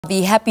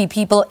The Happy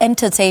People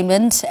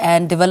Entertainment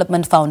and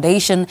Development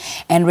Foundation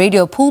and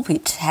Radio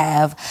Pulpit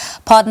have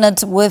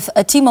partnered with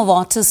a team of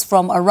artists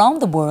from around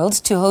the world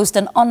to host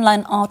an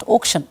online art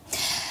auction.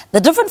 The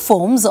different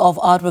forms of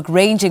artwork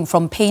ranging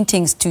from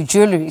paintings to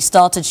jewellery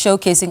started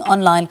showcasing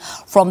online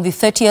from the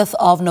 30th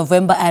of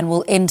November and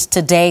will end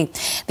today.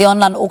 The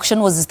online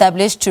auction was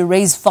established to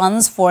raise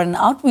funds for an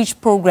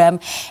outreach program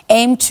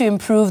aimed to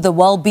improve the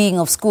well-being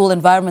of school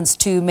environments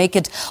to make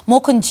it more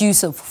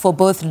conducive for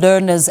both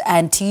learners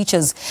and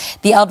teachers.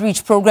 The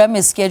outreach program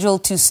is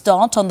scheduled to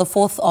start on the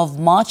 4th of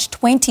March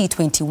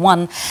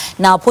 2021.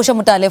 Now, Portia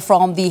Motale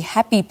from the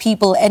Happy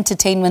People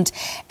Entertainment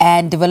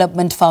and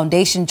Development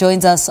Foundation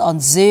joins us on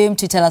Zoom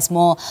to tell us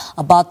more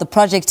about the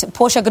project.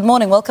 Portia, good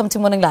morning. Welcome to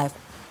Morning Live.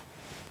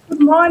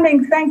 Good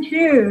morning. Thank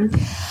you.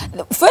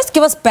 First,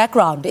 give us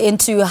background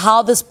into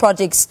how this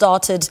project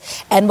started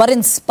and what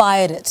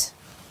inspired it.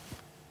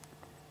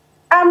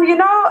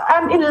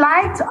 In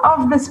light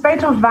of the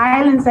spate of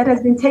violence that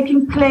has been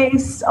taking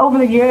place over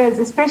the years,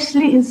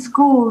 especially in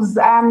schools,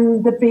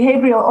 the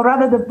behavioral, or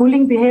rather the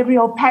bullying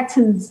behavioral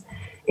patterns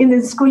in the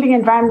schooling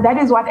environment, that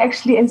is what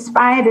actually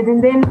inspired it.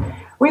 And then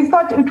we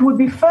thought it would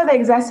be further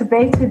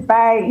exacerbated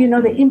by,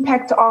 the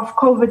impact of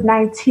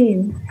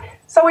COVID-19.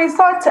 So we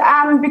thought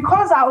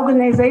because our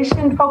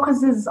organization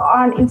focuses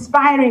on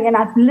inspiring and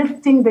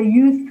uplifting the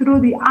youth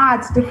through the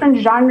arts, different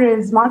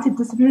genres,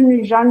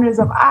 multidisciplinary genres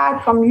of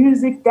art, from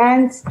music,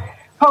 dance,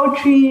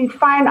 poetry,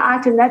 fine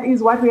art, and that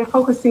is what we are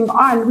focusing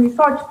on. We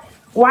thought,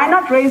 why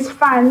not raise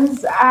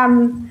funds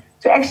to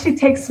actually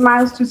take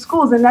smiles to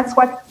schools? And that's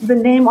what the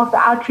name of the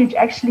outreach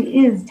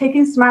actually is,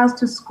 taking smiles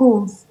to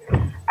schools.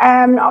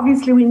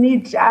 Obviously, we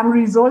need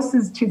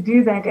resources to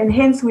do that, and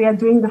hence we are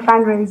doing the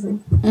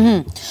fundraising.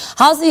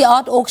 How's the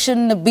art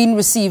auction been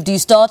received? You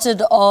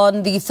started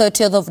on the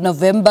 30th of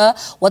November.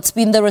 What's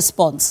been the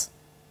response?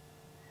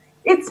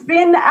 It's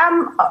been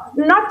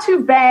not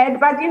too bad,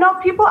 but,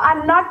 people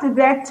are not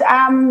that...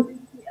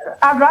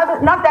 are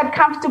rather not that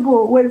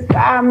comfortable with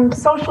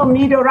social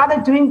media, or rather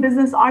doing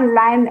business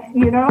online,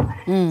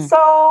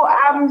 So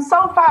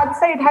far, I'd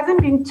say it hasn't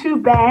been too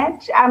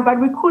bad, but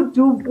we could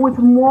do with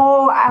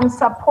more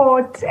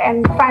support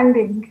and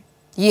funding.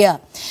 Yeah.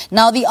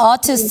 Now, the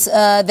artists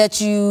that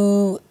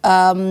you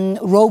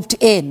roped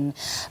in,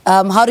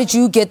 how did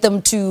you get them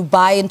to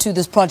buy into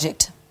this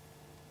project?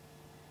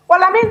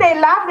 Well, they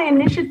love the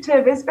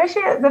initiative,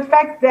 especially the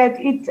fact that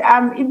it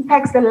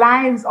impacts the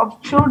lives of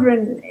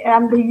children,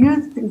 the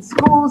youth in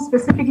schools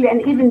specifically,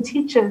 and even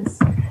teachers.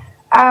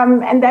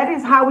 And that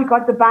is how we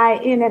got the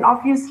buy-in. And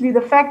obviously,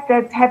 the fact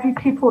that Happy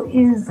People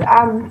is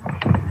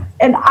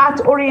an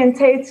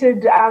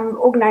art-orientated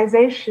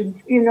organization,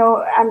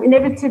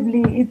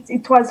 inevitably,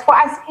 it was for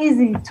us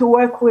easy to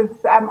work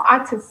with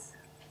artists.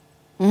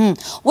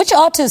 Which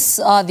artists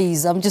are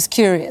these? I'm just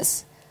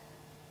curious.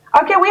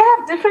 Okay, we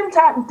have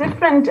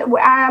different.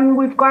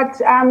 We've got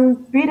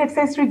bead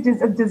accessory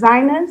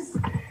designers.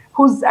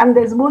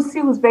 There's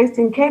Musi, who's based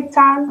in Cape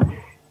Town.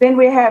 Then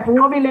we have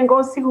Nobile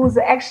Ngosi, who's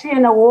actually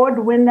an award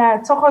winner,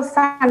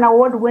 Tohosan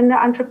Award winner,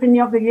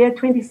 Entrepreneur of the Year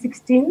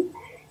 2016.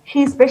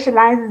 He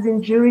specializes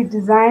in jewelry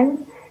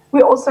design.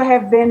 We also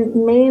have then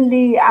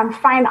mainly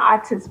fine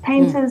artists,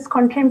 painters,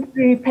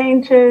 contemporary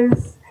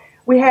painters.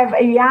 We have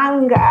a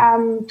young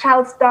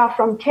child star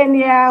from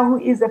Kenya who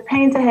is a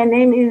painter. Her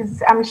name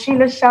is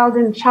Sheila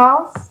Sheldon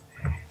Charles.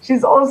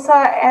 She's also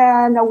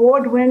an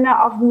award winner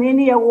of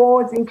many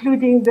awards,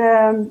 including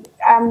the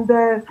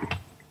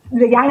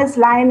Youngest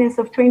Lioness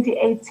of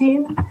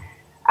 2018,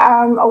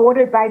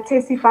 awarded by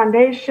Tessie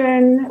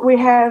Foundation. We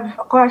have,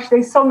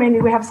 there's so many.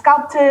 We have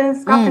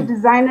sculptors, sculptor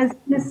designers,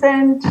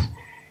 Innocent.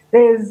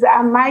 There's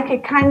Mike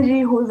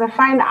Ekanji, who's a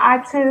fine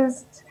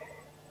artist.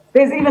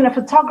 There's even a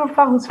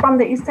photographer who's from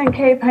the Eastern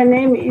Cape. Her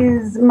name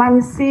is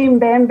Mamsi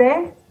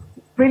Mbembe,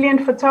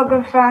 brilliant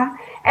photographer.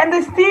 And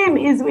the theme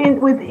is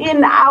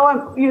within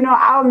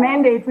our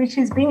mandate, which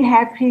is being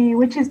happy,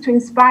 which is to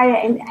inspire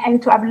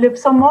and to uplift.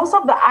 So most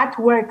of the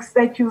artworks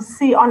that you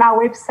see on our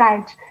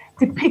website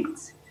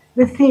depict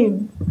the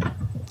theme.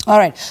 All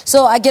right.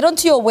 So I get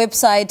onto your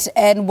website,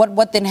 and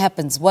what then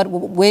happens? Where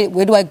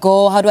do I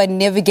go? How do I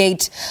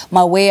navigate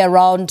my way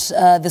around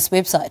this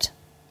website?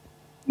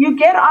 You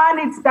get on,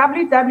 it's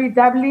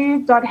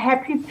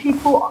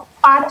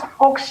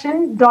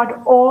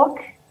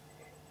www.happypeopleartauction.org.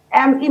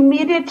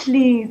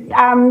 Immediately,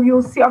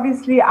 you'll see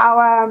obviously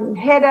our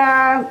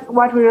header,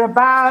 what we're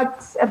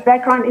about,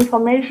 background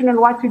information on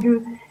what we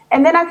do.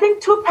 And then I think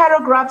 2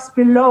 paragraphs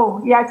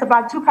below, it's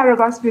about 2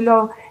 paragraphs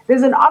below,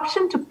 there's an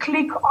option to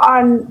click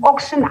on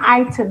auction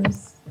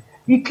items.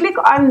 You click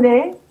on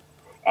there,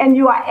 and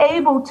you are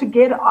able to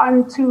get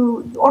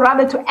onto, or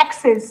rather to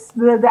access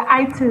the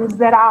items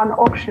that are on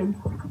auction.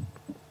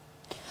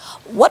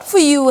 What for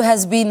you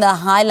has been the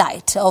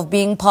highlight of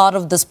being part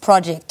of this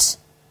project?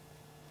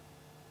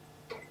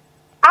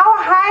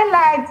 Our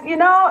highlight,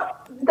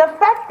 the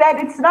fact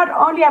that it's not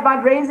only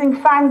about raising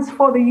funds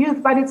for the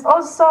youth, but it's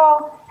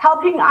also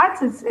helping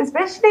artists,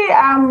 especially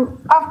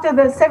after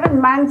the 7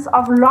 months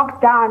of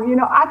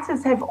lockdown.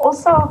 Artists have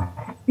also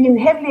been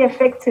heavily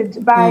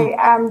affected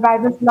by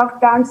this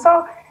lockdown.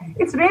 So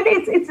it's really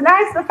it's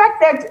nice the fact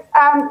that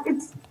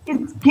it's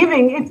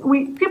giving.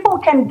 People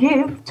can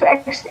give to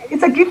actually.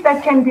 It's a gift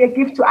that can be a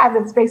gift to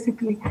others,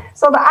 basically.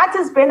 So the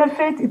artists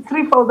benefit. It's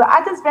threefold: the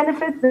artists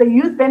benefit, the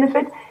youth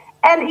benefit,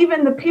 and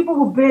even the people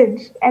who bid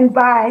and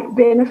buy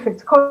benefit,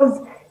 because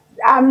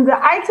the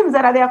items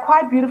that are there are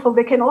quite beautiful.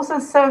 They can also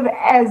serve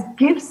as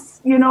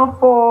gifts,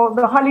 for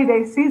the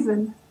holiday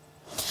season.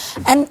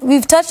 And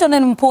we've touched on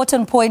an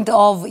important point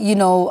of,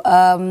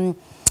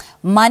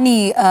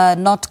 money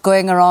not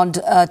going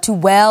around too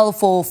well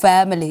for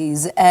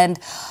families. And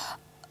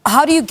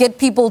how do you get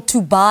people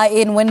to buy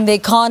in when they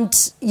can't,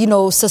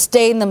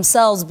 sustain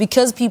themselves,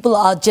 because people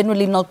are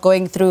generally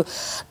going through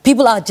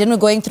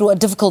a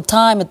difficult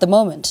time at the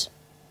moment?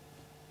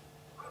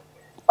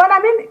 Well, I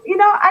mean,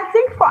 I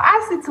think for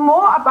us, it's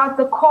more about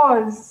the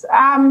cause.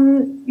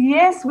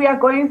 Yes, we are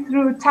going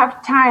through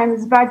tough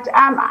times, but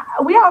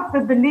we are of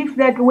the belief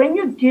that when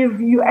you give,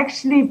 you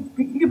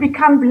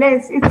become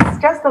blessed. It's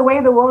just the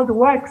way the world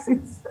works.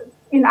 It's,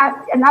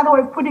 another way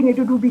of putting it,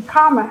 it will be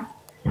karma.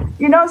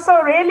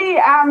 So really,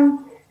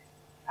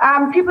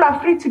 people are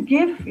free to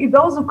give.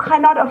 Those who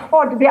cannot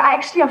afford, there are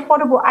actually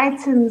affordable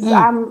items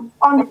on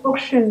the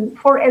auction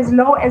for as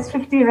low as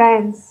 50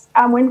 rands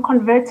when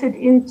converted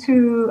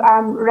into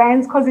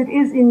rands, because it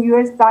is in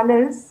US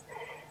dollars,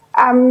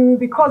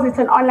 because it's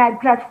an online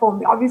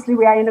platform. Obviously,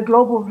 we are in a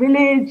global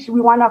village.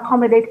 We want to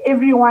accommodate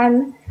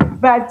everyone,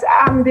 but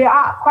there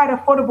are quite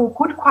affordable,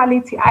 good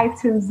quality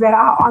items that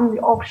are on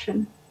the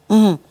auction.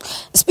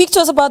 Speak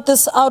to us about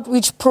this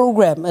outreach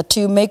program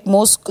to make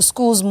most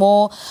schools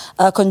more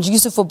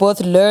conducive for both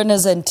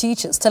learners and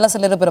teachers. Tell us a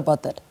little bit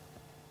about that.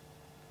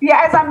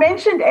 Yeah, as I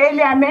mentioned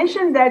earlier, I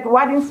mentioned that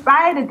what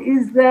inspired it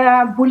is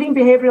the bullying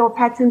behavioral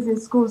patterns in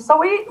schools. So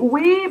we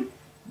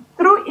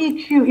through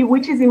EQ,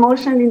 which is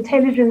emotional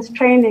intelligence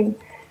training,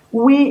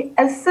 we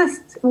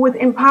assist with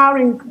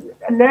empowering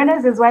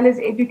learners as well as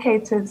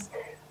educators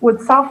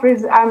with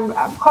conflict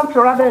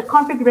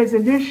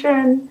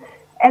resolution.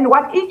 And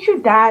what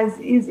EQ does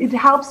is it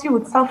helps you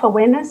with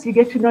self-awareness. You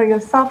get to know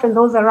yourself and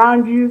those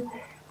around you,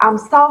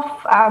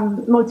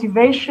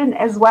 self-motivation,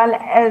 as well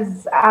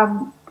as,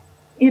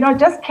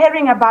 just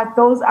caring about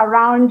those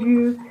around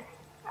you,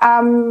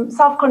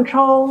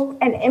 self-control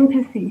and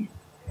empathy.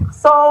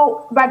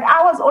 So, but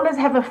ours always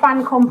have a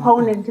fun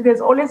component.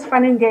 There's always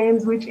fun in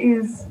games, which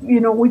is,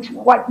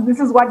 this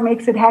is what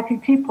makes it happy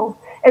people.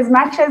 As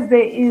much as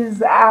there is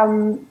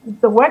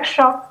the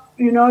workshop,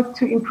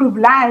 to improve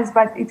lives,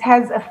 but it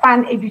has a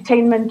fun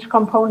edutainment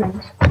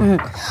component.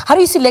 How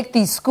do you select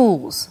these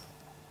schools?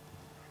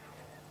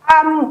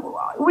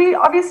 We're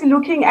obviously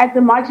looking at the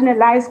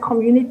marginalized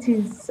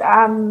communities,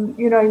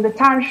 in the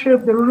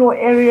township, the rural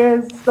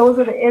areas. Those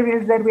are the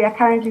areas that we are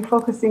currently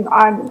focusing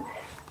on.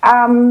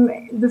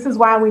 This is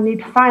why we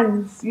need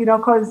funds,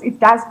 because it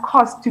does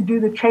cost to do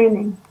the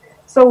training.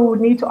 So we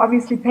need to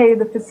obviously pay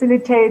the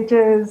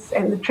facilitators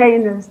and the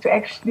trainers to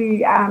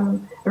actually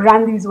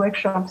run these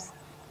workshops.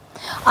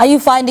 Are you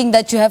finding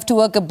that you have to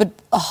work a bit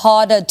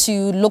harder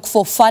to look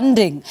for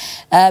funding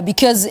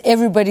because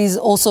everybody's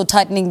also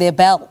tightening their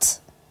belt?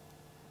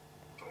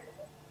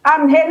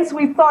 Hence,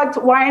 we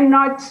thought, why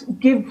not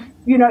give,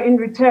 in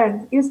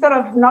return? Instead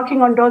of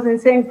knocking on doors and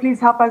saying,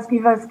 please help us,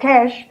 give us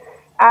cash,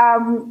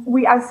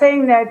 we are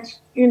saying that,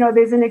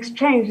 there's an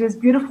exchange. There's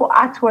beautiful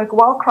artwork,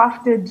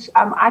 well-crafted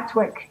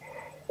artwork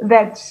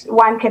that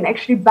one can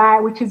actually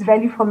buy, which is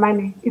value for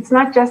money. It's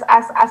not just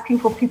us asking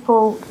for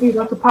people,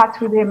 to part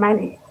with their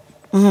money.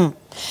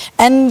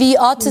 And the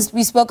artists,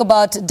 we spoke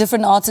about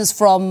different artists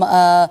from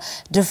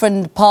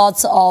different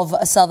parts of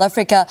South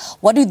Africa.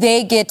 What do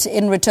they get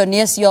in return?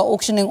 Yes, you're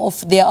auctioning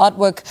off their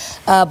artwork,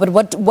 but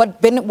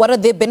what are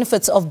their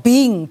benefits of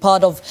being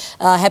part of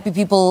Happy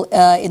People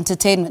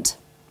Entertainment?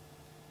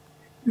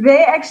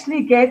 They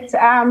actually get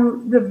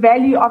the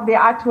value of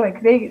their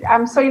artwork.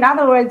 So in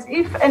other words,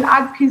 if an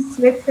art piece,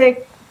 let's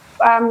say,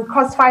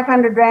 costs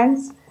 500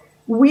 rands,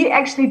 we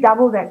actually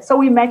double that. So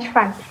we match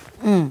funds.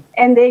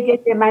 And they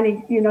get their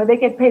money, they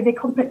get paid, they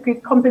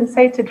get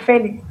compensated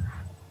fairly.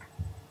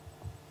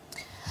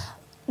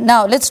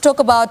 Now, let's talk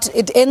about,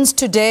 it ends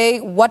today.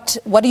 What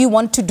do you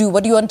want to do?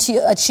 What do you want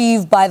to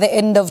achieve by the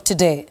end of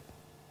today?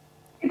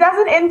 It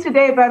doesn't end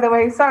today, by the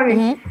way,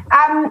 sorry.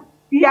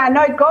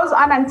 It goes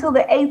on until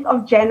the 8th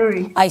of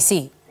January. I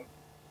see.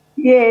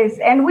 Yes,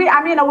 and we're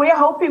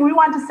hoping, we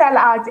want to sell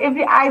out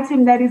every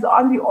item that is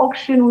on the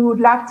auction. We would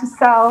love to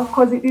sell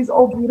because it is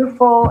all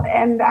beautiful,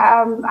 and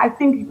I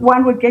think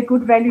one would get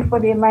good value for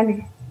their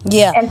money.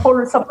 Yeah, and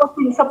for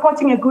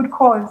supporting a good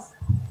cause.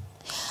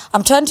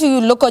 I'm trying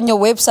to look on your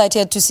website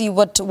here to see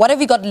what have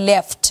you got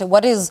left.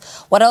 What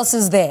else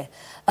is there?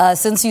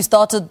 Since you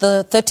started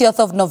the 30th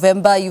of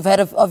November, you've had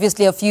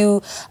obviously a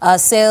few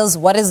sales.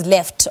 What is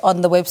left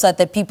on the website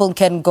that people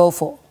can go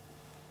for?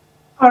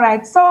 All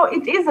right, so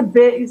it is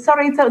it's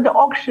the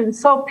auction.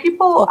 So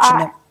people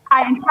are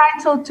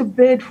entitled to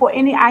bid for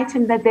any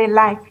item that they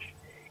like.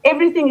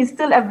 Everything is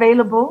still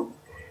available.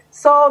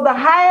 So the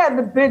higher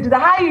the bid, the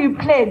higher you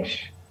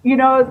pledge, you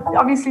know,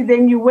 obviously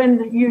then you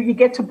win, you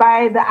get to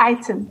buy the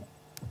item.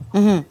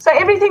 Mm-hmm. So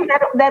everything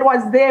that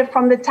was there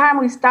from the time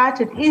we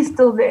started is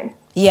still there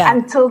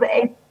until the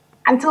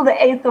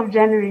 8th of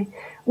January.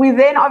 We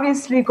then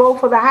obviously go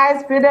for the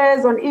highest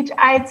bidders on each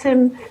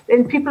item.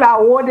 Then people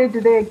are awarded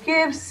their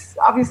gifts,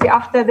 obviously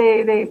after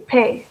they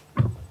pay.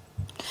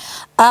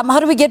 How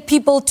do we get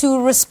people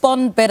to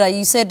respond better?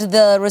 You said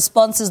the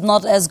response is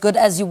not as good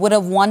as you would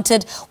have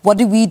wanted. What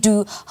do we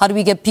do? How do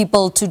we get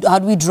people to, how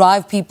do we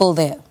drive people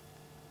there?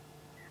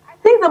 I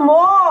think the more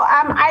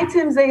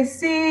items they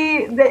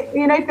see,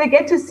 you know, if they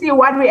get to see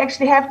what we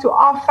actually have to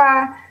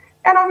offer,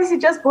 and obviously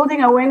just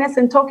building awareness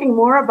and talking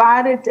more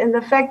about it and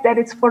the fact that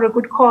it's for a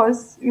good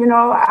cause, you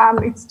know,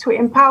 it's to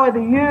empower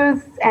the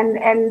youth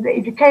and the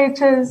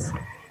educators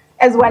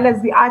as well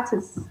as the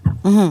artists.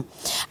 Mm-hmm.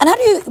 And how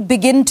do you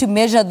begin to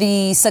measure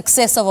the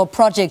success of a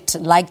project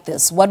like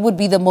this? What would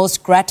be the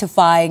most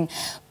gratifying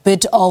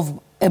bit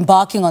of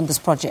embarking on this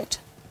project?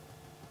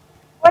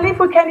 Well, if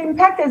we can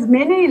impact as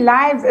many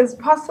lives as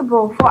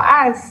possible for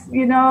us,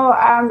 you know,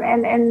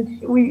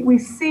 and we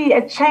see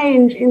a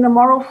change in the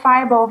moral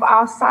fiber of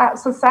our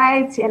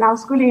society and our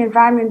schooling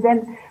environment,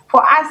 then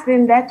for us,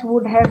 then that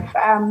would have,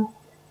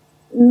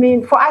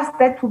 for us,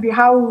 that would be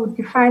how we would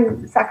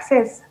define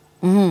success.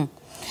 Mm-hmm.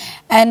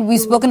 And we've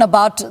spoken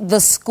about the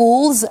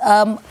schools.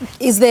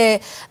 Is there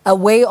a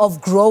way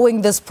of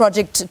growing this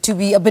project to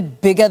be a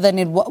bit bigger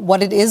than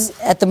what it is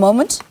at the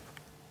moment?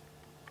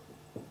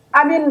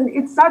 I mean,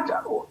 it's not,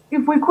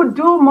 if we could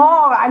do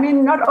more, I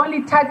mean, not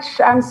only touch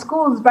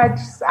schools, but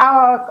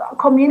our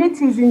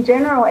communities in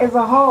general as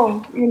a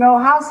whole, you know,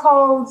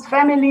 households,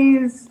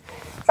 families.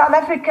 South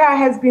Africa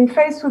has been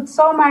faced with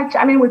so much,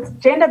 I mean,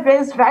 with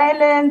gender-based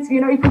violence,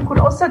 you know, if we could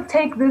also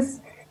take this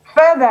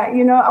further,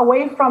 you know,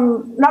 away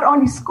from not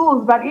only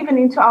schools, but even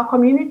into our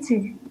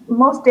community,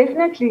 most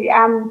definitely.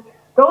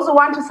 Those who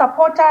want to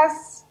support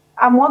us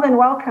are more than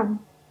welcome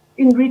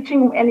in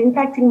reaching and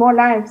impacting more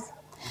lives.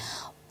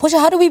 Portia,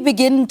 how do we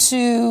begin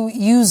to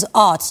use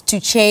art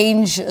to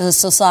change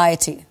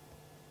society?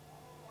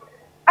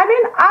 I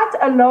mean, art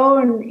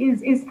alone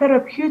is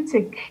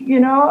therapeutic, you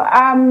know.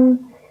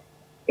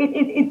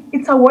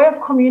 It's a way of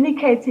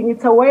communicating.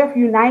 It's a way of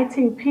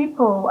uniting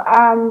people.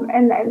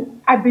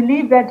 And I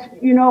believe that,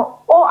 you know,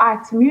 all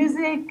art,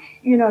 music,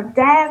 you know,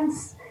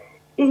 dance,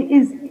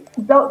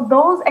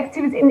 those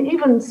activities, and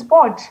even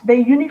sport, they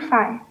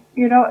unify,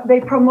 you know, they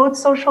promote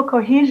social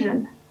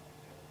cohesion.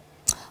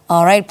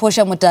 All right,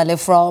 Portia Motale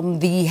from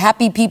the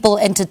Happy People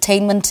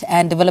Entertainment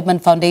and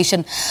Development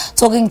Foundation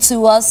talking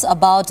to us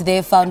about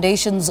their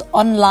foundation's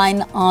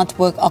online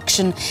artwork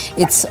auction.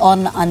 It's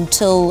on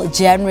until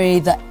January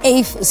the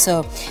 8th.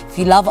 So if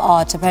you love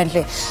art,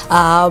 apparently,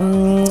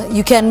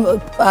 you can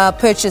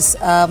purchase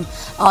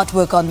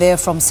artwork on there,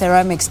 from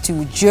ceramics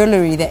to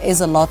jewellery. There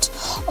is a lot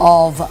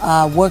of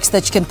works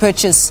that you can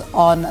purchase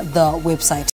on the website.